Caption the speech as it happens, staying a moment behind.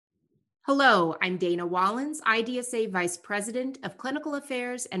Hello, I'm Dana Wallens, IDSA Vice President of Clinical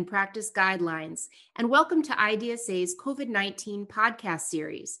Affairs and Practice Guidelines, and welcome to IDSA's COVID-19 podcast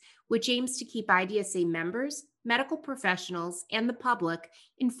series, which aims to keep IDSA members, medical professionals, and the public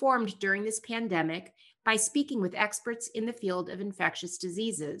informed during this pandemic by speaking with experts in the field of infectious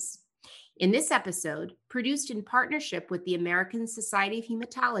diseases. In this episode, produced in partnership with the American Society of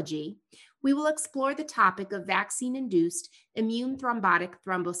Hematology, we will explore the topic of vaccine-induced immune thrombotic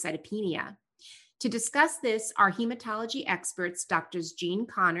thrombocytopenia. To discuss this are hematology experts Drs. Jean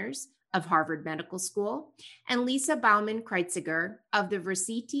Connors of Harvard Medical School and Lisa Baumann-Kreuziger of the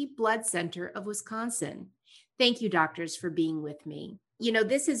Versiti Blood Center of Wisconsin. Thank you, doctors, for being with me. You know,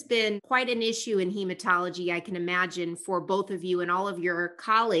 this has been quite an issue in hematology, I can imagine, for both of you and all of your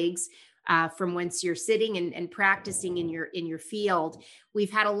colleagues from whence you're sitting and practicing in your field.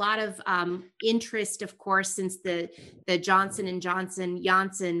 We've had a lot of interest, of course, since the Johnson & Johnson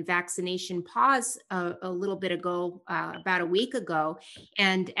Janssen vaccination pause a little bit ago, about a week ago.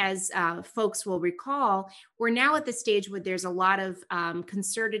 And as folks will recall, we're now at the stage where there's a lot of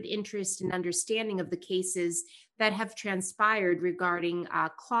concerted interest and understanding of the cases that have transpired regarding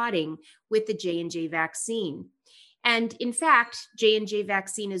clotting with the J&J vaccine. And in fact, J&J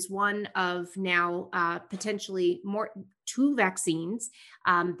vaccine is one of now potentially two vaccines,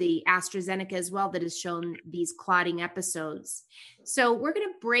 the AstraZeneca as well, that has shown these clotting episodes. So we're going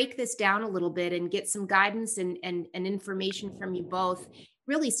to break this down a little bit and get some guidance and information from you both,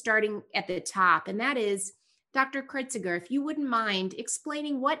 really starting at the top. And that is, Dr. Kreuziger, if you wouldn't mind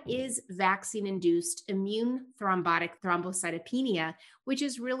explaining what is vaccine-induced immune thrombotic thrombocytopenia, which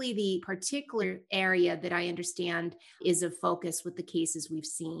is really the particular area that I understand is of focus with the cases we've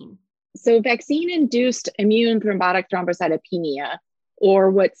seen. So vaccine-induced immune thrombotic thrombocytopenia, or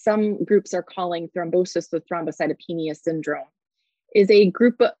what some groups are calling thrombosis with thrombocytopenia syndrome, is a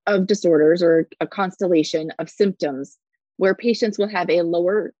group of disorders or a constellation of symptoms where patients will have a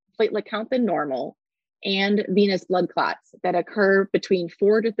lower platelet count than normal and venous blood clots that occur between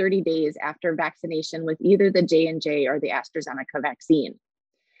 4 to 30 days after vaccination with either the J&J or the AstraZeneca vaccine.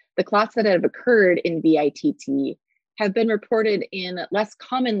 The clots that have occurred in VITT have been reported in less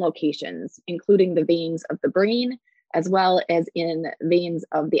common locations, including the veins of the brain, as well as in veins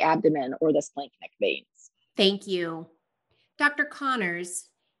of the abdomen or the splanchnic veins. Thank you. Dr. Connors,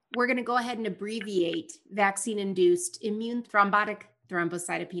 we're going to go ahead and abbreviate vaccine-induced immune thrombotic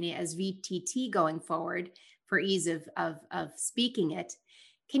thrombocytopenia as VTT going forward for ease of speaking it.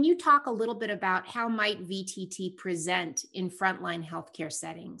 Can you talk a little bit about how might VTT present in frontline healthcare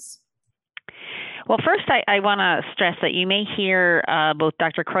settings? Well, first, I want to stress that you may hear both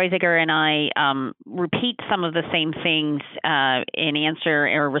Dr. Kreuziger and I repeat some of the same things in answer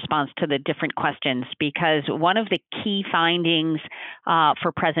or response to the different questions, because one of the key findings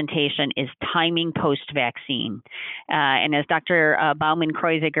for presentation is timing post-vaccine. And as Dr.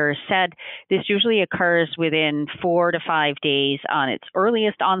 Baumann-Kreuziger said, this usually occurs within 4 to 5 days on its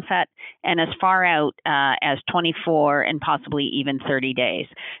earliest onset and as far out as 24 and possibly even 30 days.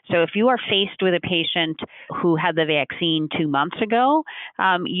 So if you are faced with a patient who had the vaccine 2 months ago,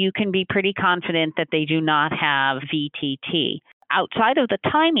 you can be pretty confident that they do not have VTT. Outside of the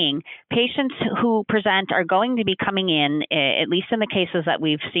timing, patients who present are going to be coming in, at least in the cases that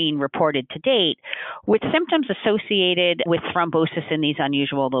we've seen reported to date, with symptoms associated with thrombosis in these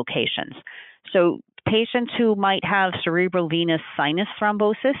unusual locations. So patients who might have cerebral venous sinus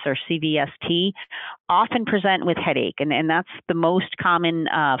thrombosis, or CVST, often present with headache, and that's the most common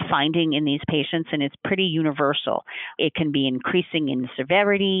finding in these patients, and it's pretty universal. It can be increasing in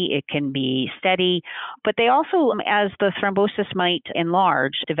severity, it can be steady, but they also, as the thrombosis might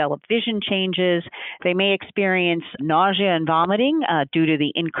enlarge, develop vision changes. They may experience nausea and vomiting due to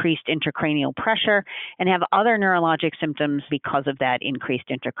the increased intracranial pressure, and have other neurologic symptoms because of that increased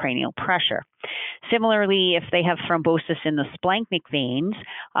intracranial pressure. Similarly, if they have thrombosis in the splanchnic veins,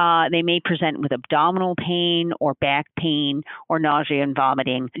 they may present with abdominal pain or back pain or nausea and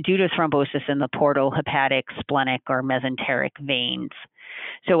vomiting due to thrombosis in the portal, hepatic, splenic, or mesenteric veins.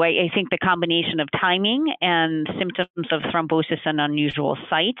 So I think the combination of timing and symptoms of thrombosis in unusual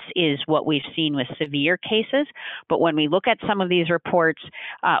sites is what we've seen with severe cases. But when we look at some of these reports,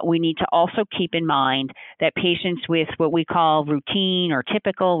 we need to also keep in mind that patients with what we call routine or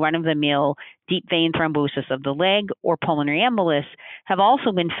typical run-of-the-mill deep vein thrombosis of the leg or pulmonary embolus have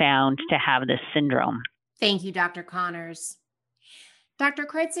also been found to have this syndrome. Thank you, Dr. Connors. Dr.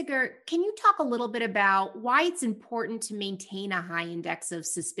 Kreuziger, can you talk a little bit about why it's important to maintain a high index of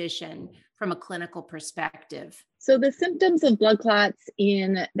suspicion from a clinical perspective? So the symptoms of blood clots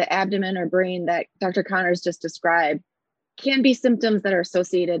in the abdomen or brain that Dr. Connors just described can be symptoms that are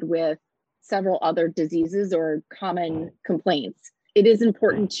associated with several other diseases or common complaints. It is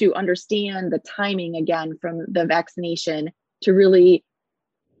important to understand the timing again from the vaccination to really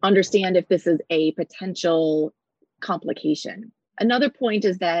understand if this is a potential complication. Another point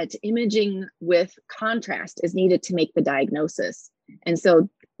is that imaging with contrast is needed to make the diagnosis. And so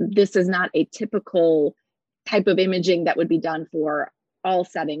this is not a typical type of imaging that would be done for all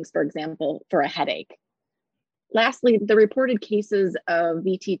settings, for example, for a headache. Lastly, the reported cases of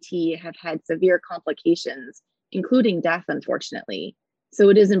VTT have had severe complications, including death, unfortunately. So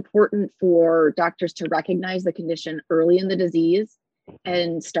it is important for doctors to recognize the condition early in the disease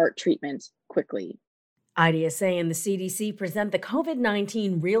and start treatment quickly. IDSA and the CDC present the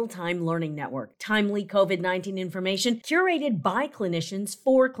COVID-19 Real-Time Learning Network. Timely COVID-19 information curated by clinicians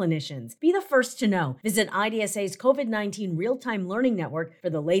for clinicians. Be the first to know. Visit IDSA's COVID-19 Real-Time Learning Network for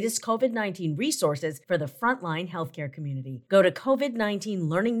the latest COVID-19 resources for the frontline healthcare community. Go to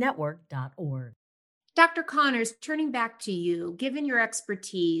covid19learningnetwork.org. Dr. Connors, turning back to you, given your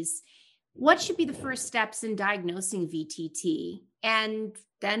expertise, what should be the first steps in diagnosing VTT? And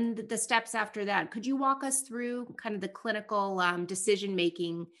then the steps after that. Could you walk us through kind of the clinical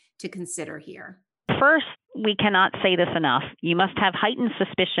decision-making to consider here? First, we cannot say this enough. You must have heightened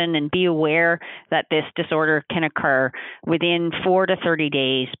suspicion and be aware that this disorder can occur within 4 to 30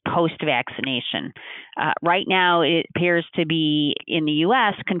 days post-vaccination. Right now, it appears to be in the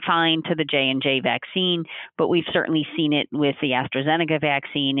U.S. confined to the J&J vaccine, but we've certainly seen it with the AstraZeneca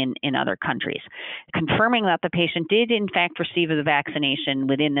vaccine in other countries. Confirming that the patient did, in fact, receive the vaccination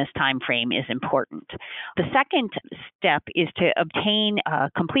within this time frame is important. The second step is to obtain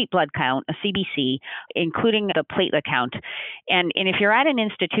a complete blood count, a CBC, including the platelet count. And if you're at an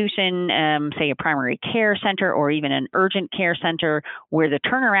institution, say a primary care center or even an urgent care center, where the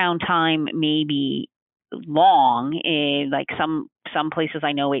turnaround time may be long, like some places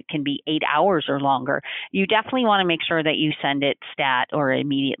I know it can be 8 hours or longer, you definitely want to make sure that you send it stat or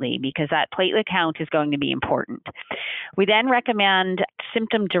immediately, because that platelet count is going to be important. We then recommend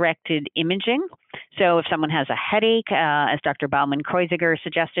symptom-directed imaging. So if someone has a headache, as Dr. Baumann-Kreuziger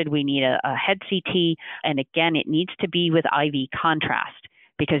suggested, we need a head CT, and again, it needs to be with IV contrast,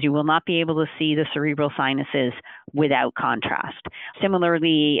 because you will not be able to see the cerebral sinuses without contrast.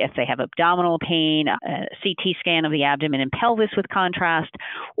 Similarly, if they have abdominal pain, a CT scan of the abdomen and pelvis with contrast,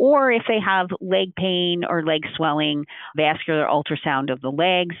 or if they have leg pain or leg swelling, vascular ultrasound of the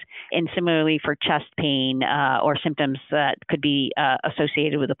legs, and similarly for chest pain or symptoms that could be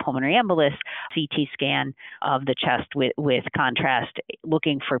associated with a pulmonary embolus, CT scan of the chest with contrast,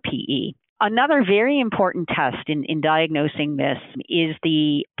 looking for PE. Another very important test in diagnosing this is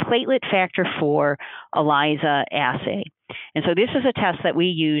the platelet factor 4 ELISA assay. And so this is a test that we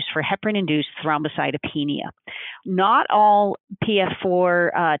use for heparin-induced thrombocytopenia. Not all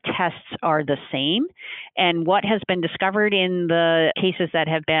PF4 tests are the same. And what has been discovered in the cases that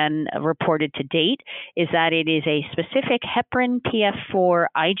have been reported to date is that it is a specific heparin PF4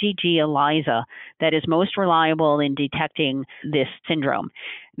 IgG ELISA that is most reliable in detecting this syndrome.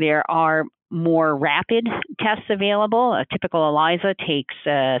 There are more rapid tests available. A typical ELISA takes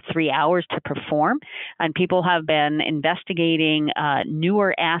 3 hours to perform, and people have been investigating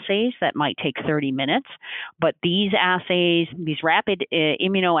newer assays that might take 30 minutes. But these assays, these rapid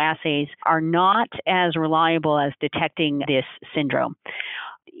immunoassays, are not as reliable as detecting this syndrome.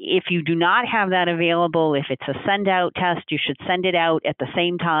 If you do not have that available, if it's a send-out test, you should send it out at the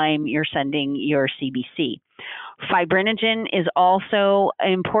same time you're sending your CBC. Fibrinogen is also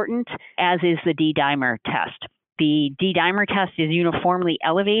important, as is the D-dimer test. The D-dimer test is uniformly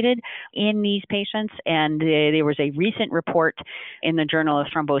elevated in these patients, and there was a recent report in the Journal of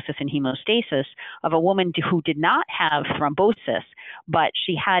Thrombosis and Hemostasis of a woman who did not have thrombosis, but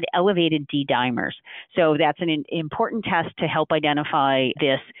she had elevated D-dimers. So that's an important test to help identify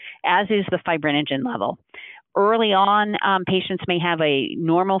this, as is the fibrinogen level. Early on, patients may have a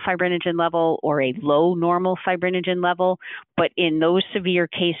normal fibrinogen level or a low normal fibrinogen level, but in those severe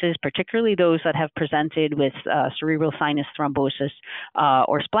cases, particularly those that have presented with cerebral sinus thrombosis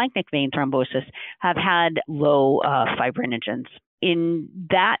or splanchnic vein thrombosis, have had low fibrinogens. In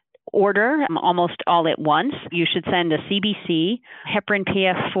that order, almost all at once, you should send a CBC, heparin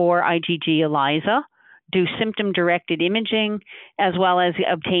PF4 IgG ELISA, do symptom-directed imaging, as well as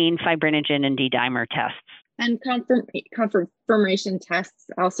obtain fibrinogen and D-dimer tests. And confirmation tests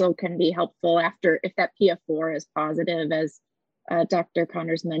also can be helpful after, if that PF4 is positive, as Dr.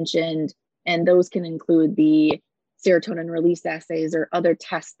 Connors mentioned, and those can include the serotonin release assays or other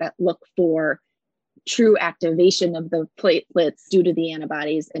tests that look for true activation of the platelets due to the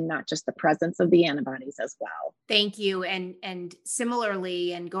antibodies and not just the presence of the antibodies as well. Thank you. And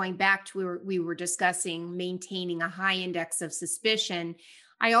similarly, and going back to we were discussing maintaining a high index of suspicion,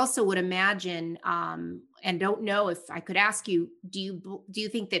 I also would imagine, and don't know if I could ask you, do you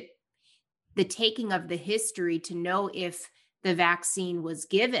think that the taking of the history to know if the vaccine was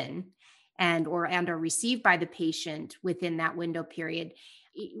given and or received by the patient within that window period,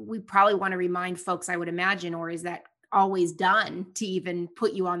 we probably want to remind folks, I would imagine, or is that always done to even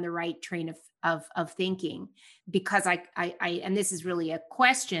put you on the right train of thinking? Because I and this is really a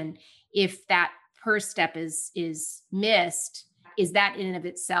question, if that first step is missed, is that in and of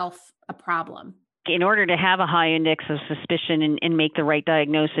itself a problem? In order to have a high index of suspicion and make the right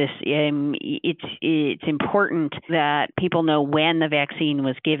diagnosis, it's important that people know when the vaccine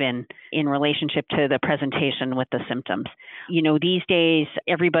was given in relationship to the presentation with the symptoms. These days,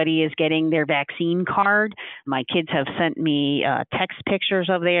 everybody is getting their vaccine card. My kids have sent me text pictures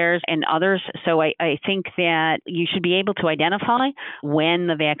of theirs and others. So I think that you should be able to identify when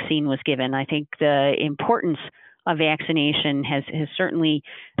the vaccine was given. I think the importance of vaccination has certainly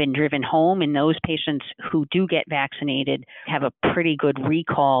been driven home, and those patients who do get vaccinated have a pretty good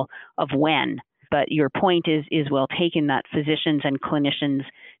recall of when. But your point is well taken, that physicians and clinicians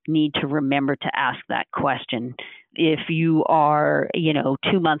need to remember to ask that question. If you are,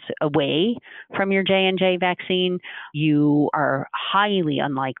 2 months away from your J&J vaccine, you are highly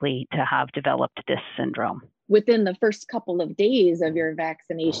unlikely to have developed this syndrome. Within the first couple of days of your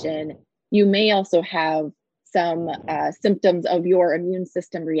vaccination, you may also have some symptoms of your immune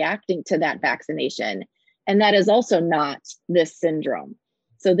system reacting to that vaccination. And that is also not this syndrome.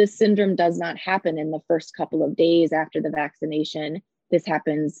 So this syndrome does not happen in the first couple of days after the vaccination. This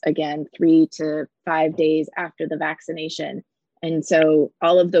happens again 3 to 5 days after the vaccination. And so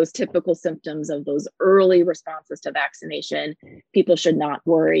all of those typical symptoms of those early responses to vaccination, people should not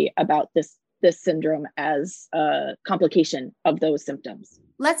worry about this syndrome as a complication of those symptoms.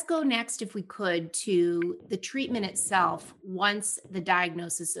 Let's go next, if we could, to the treatment itself once the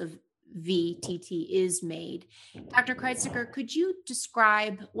diagnosis of VTT is made. Dr. Kreuziger, could you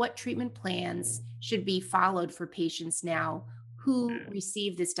describe what treatment plans should be followed for patients now who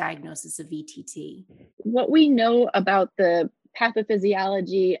receive this diagnosis of VTT? What we know about the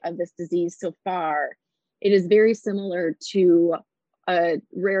pathophysiology of this disease so far, it is very similar to a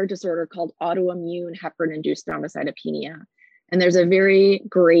rare disorder called autoimmune heparin-induced thrombocytopenia. And there's a very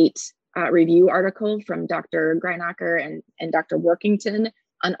great review article from Dr. Greinacher and Dr. Workington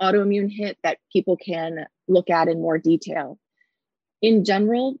on autoimmune HIT that people can look at in more detail. In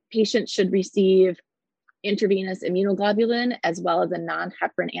general, patients should receive intravenous immunoglobulin as well as a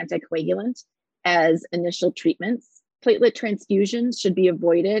non-heparin anticoagulant as initial treatments. Platelet transfusions should be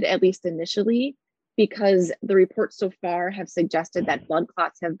avoided, at least initially, because the reports so far have suggested that blood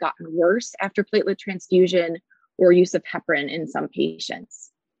clots have gotten worse after platelet transfusion or use of heparin in some patients.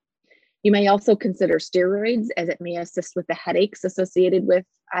 You may also consider steroids, as it may assist with the headaches associated with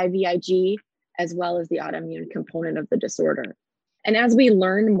IVIG, as well as the autoimmune component of the disorder. And as we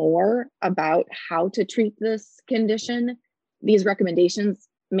learn more about how to treat this condition, these recommendations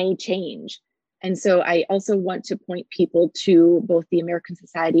may change. And so I also want to point people to both the American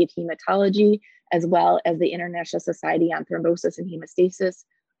Society of Hematology, as well as the International Society on Thrombosis and Hemostasis,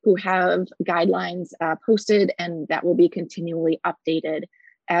 who have guidelines posted, and that will be continually updated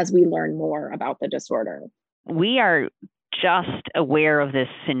as we learn more about the disorder. We are just aware of this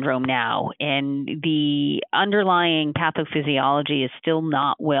syndrome now, and the underlying pathophysiology is still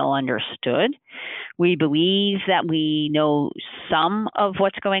not well understood. We believe that we know some of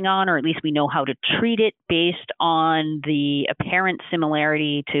what's going on, or at least we know how to treat it based on the apparent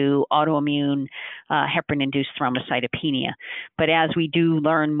similarity to autoimmune heparin-induced thrombocytopenia. But as we do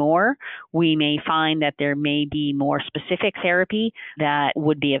learn more, we may find that there may be more specific therapy that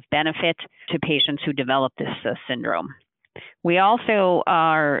would be of benefit to patients who develop this syndrome. We also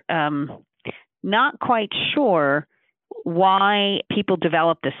are not quite sure why people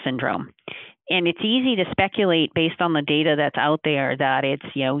develop this syndrome. And it's easy to speculate based on the data that's out there that it's,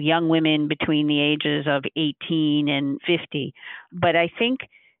 young women between the ages of 18 and 50. But I think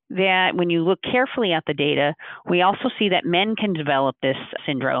that when you look carefully at the data, we also see that men can develop this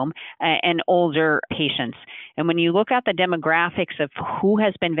syndrome and older patients. And when you look at the demographics of who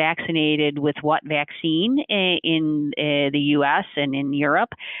has been vaccinated with what vaccine in the US and in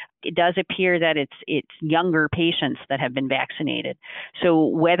Europe, it does appear that it's younger patients that have been vaccinated. So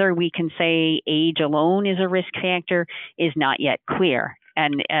whether we can say age alone is a risk factor is not yet clear.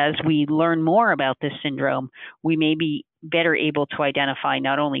 And as we learn more about this syndrome, we may be better able to identify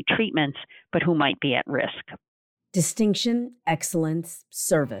not only treatments, but who might be at risk. Distinction, excellence,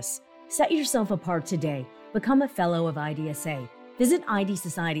 service. Set yourself apart today. Become a fellow of IDSA. Visit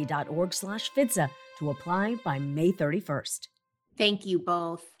idsociety.org/FIDSA to apply by May 31st. Thank you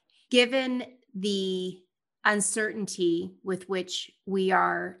both. Given the uncertainty with which we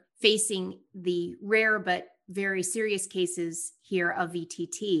are facing the rare but very serious cases here of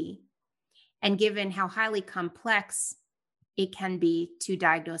VTT, and given how highly complex it can be to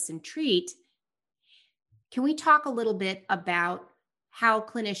diagnose and treat, can we talk a little bit about how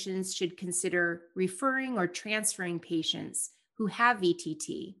clinicians should consider referring or transferring patients who have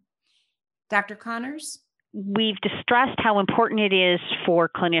VTT? Dr. Connors? We've stressed how important it is for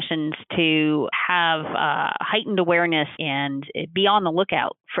clinicians to have heightened awareness and be on the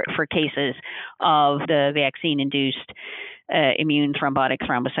lookout for cases of the vaccine-induced immune thrombotic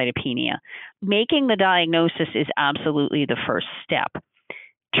thrombocytopenia. Making the diagnosis is absolutely the first step.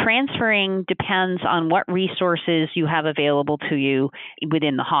 Transferring depends on what resources you have available to you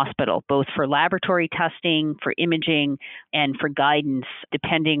within the hospital, both for laboratory testing, for imaging, and for guidance,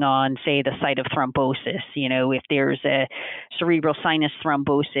 depending on, say, the site of thrombosis. If there's a cerebral sinus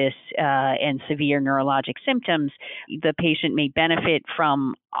thrombosis and severe neurologic symptoms, the patient may benefit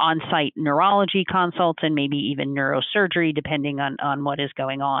from on-site neurology consults and maybe even neurosurgery, depending on what is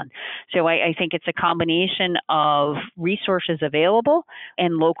going on. So I think it's a combination of resources available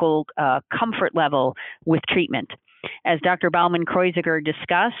and local comfort level with treatment. As Dr. Baumann-Kreuziger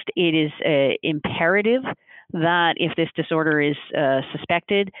discussed, it is imperative that if this disorder is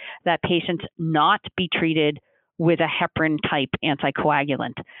suspected, that patients not be treated with a heparin-type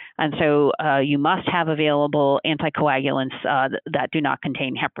anticoagulant. And so you must have available anticoagulants that do not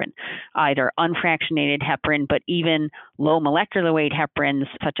contain heparin, either unfractionated heparin, but even low molecular weight heparins,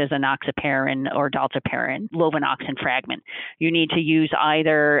 such as enoxaparin or dalteparin, Lovenox fragment. You need to use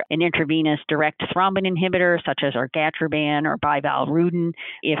either an intravenous direct thrombin inhibitor, such as argatroban or bivalirudin,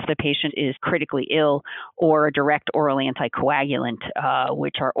 if the patient is critically ill, or a direct oral anticoagulant,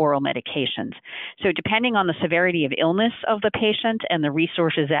 which are oral medications. So depending on the severity of illness of the patient and the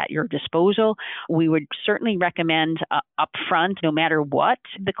resources at your disposal, we would certainly recommend upfront, no matter what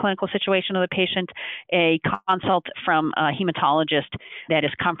the clinical situation of the patient, a consult from a hematologist that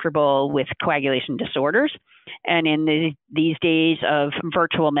is comfortable with coagulation disorders. And in these days of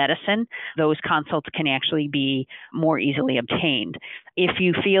virtual medicine, those consults can actually be more easily obtained. If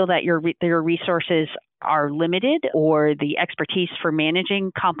you feel that your resources are limited or the expertise for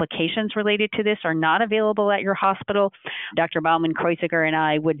managing complications related to this are not available at your hospital, Dr. Baumann-Kreuziger and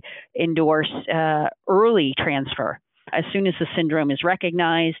I would endorse early transfer. As soon as the syndrome is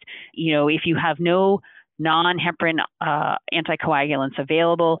recognized, if you have no non-heparin anticoagulants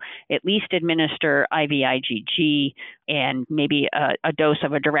available, at least administer IVIG and maybe a dose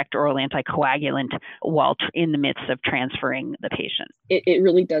of a direct oral anticoagulant while in the midst of transferring the patient. It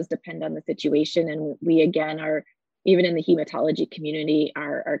really does depend on the situation. And we, again, are, even in the hematology community,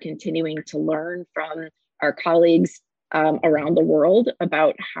 are continuing to learn from our colleagues around the world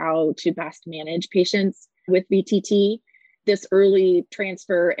about how to best manage patients with VTT. This early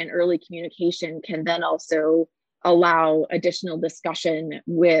transfer and early communication can then also allow additional discussion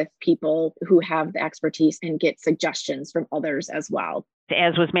with people who have the expertise and get suggestions from others as well.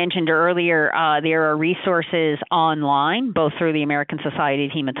 As was mentioned earlier, there are resources online, both through the American Society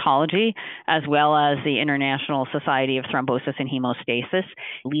of Hematology, as well as the International Society of Thrombosis and Hemostasis.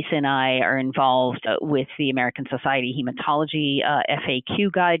 Lisa and I are involved with the American Society of Hematology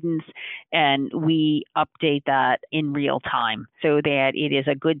FAQ guidance, and we update that in real time so that it is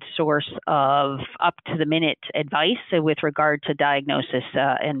a good source of up-to-the-minute advice with regard to diagnosis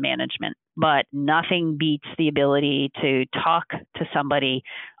and management. But nothing beats the ability to talk to somebody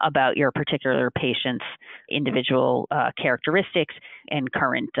about your particular patient's individual characteristics and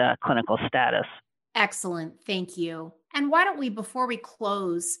current clinical status. Excellent. Thank you. And why don't we, before we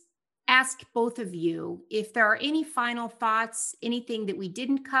close, ask both of you if there are any final thoughts, anything that we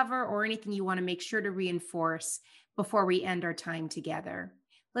didn't cover, or anything you want to make sure to reinforce before we end our time together.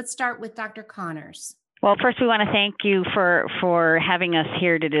 Let's start with Dr. Connors. Well, first, we want to thank you for having us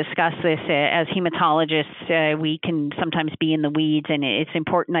here to discuss this. As hematologists, we can sometimes be in the weeds, and it's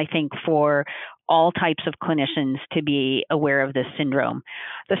important, I think, for all types of clinicians to be aware of this syndrome.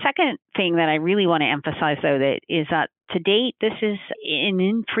 The second thing that I really want to emphasize, though, is that to date, this is an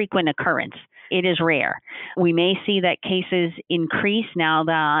infrequent occurrence. it is rare. We may see that cases increase now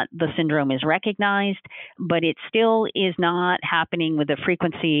that the syndrome is recognized, but it still is not happening with the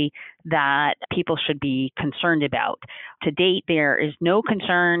frequency that people should be concerned about. To date, there is no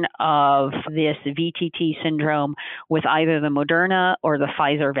concern of this VTT syndrome with either the Moderna or the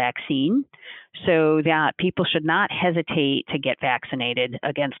Pfizer vaccine, so that people should not hesitate to get vaccinated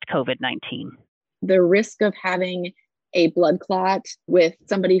against COVID-19. The risk of having a blood clot with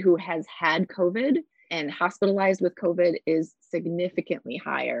somebody who has had COVID and hospitalized with COVID is significantly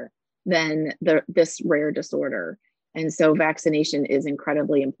higher than this rare disorder. And so vaccination is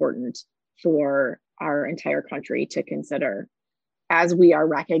incredibly important for our entire country to consider. As we are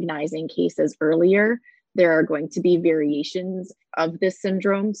recognizing cases earlier, there are going to be variations of this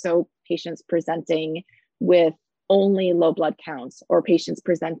syndrome. So patients presenting with only low blood counts, or patients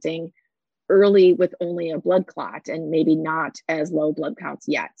presenting early with only a blood clot and maybe not as low blood counts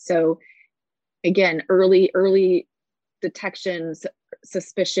yet. So again, early detection,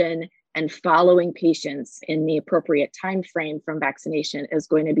 suspicion, and following patients in the appropriate time frame from vaccination is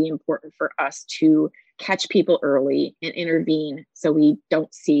going to be important for us to catch people early and intervene so we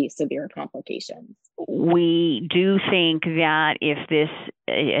don't see severe complications. We do think that if this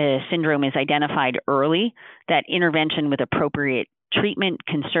syndrome is identified early, that intervention with appropriate treatment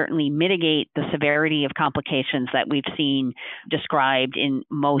can certainly mitigate the severity of complications that we've seen described in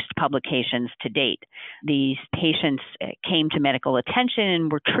most publications to date. These patients came to medical attention and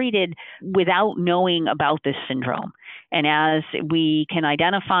were treated without knowing about this syndrome. And as we can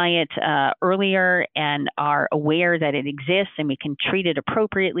identify it earlier and are aware that it exists and we can treat it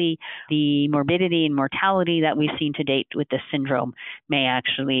appropriately, the morbidity and mortality that we've seen to date with this syndrome may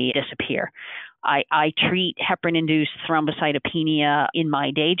actually disappear. I treat heparin-induced thrombocytopenia in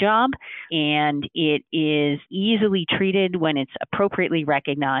my day job, and it is easily treated when it's appropriately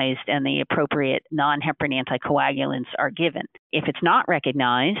recognized and the appropriate non-heparin anticoagulants are given. If it's not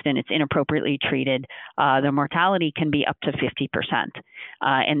recognized and it's inappropriately treated, the mortality can be up to 50%.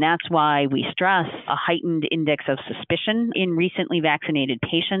 And that's why we stress a heightened index of suspicion in recently vaccinated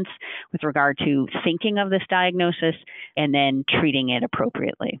patients with regard to thinking of this diagnosis and then treating it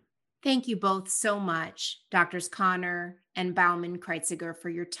appropriately. Thank you both so much, Drs. Connor and Bauman-Kreuziger, for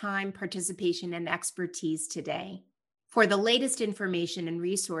your time, participation, and expertise today. For the latest information and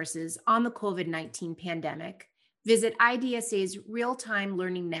resources on the COVID-19 pandemic, visit IDSA's Real-Time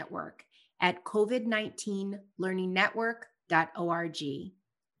Learning Network at covid19learningnetwork.org.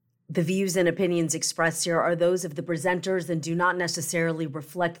 The views and opinions expressed here are those of the presenters and do not necessarily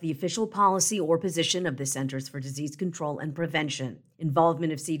reflect the official policy or position of the Centers for Disease Control and Prevention.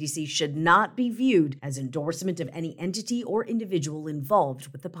 Involvement of CDC should not be viewed as endorsement of any entity or individual involved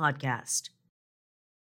with the podcast.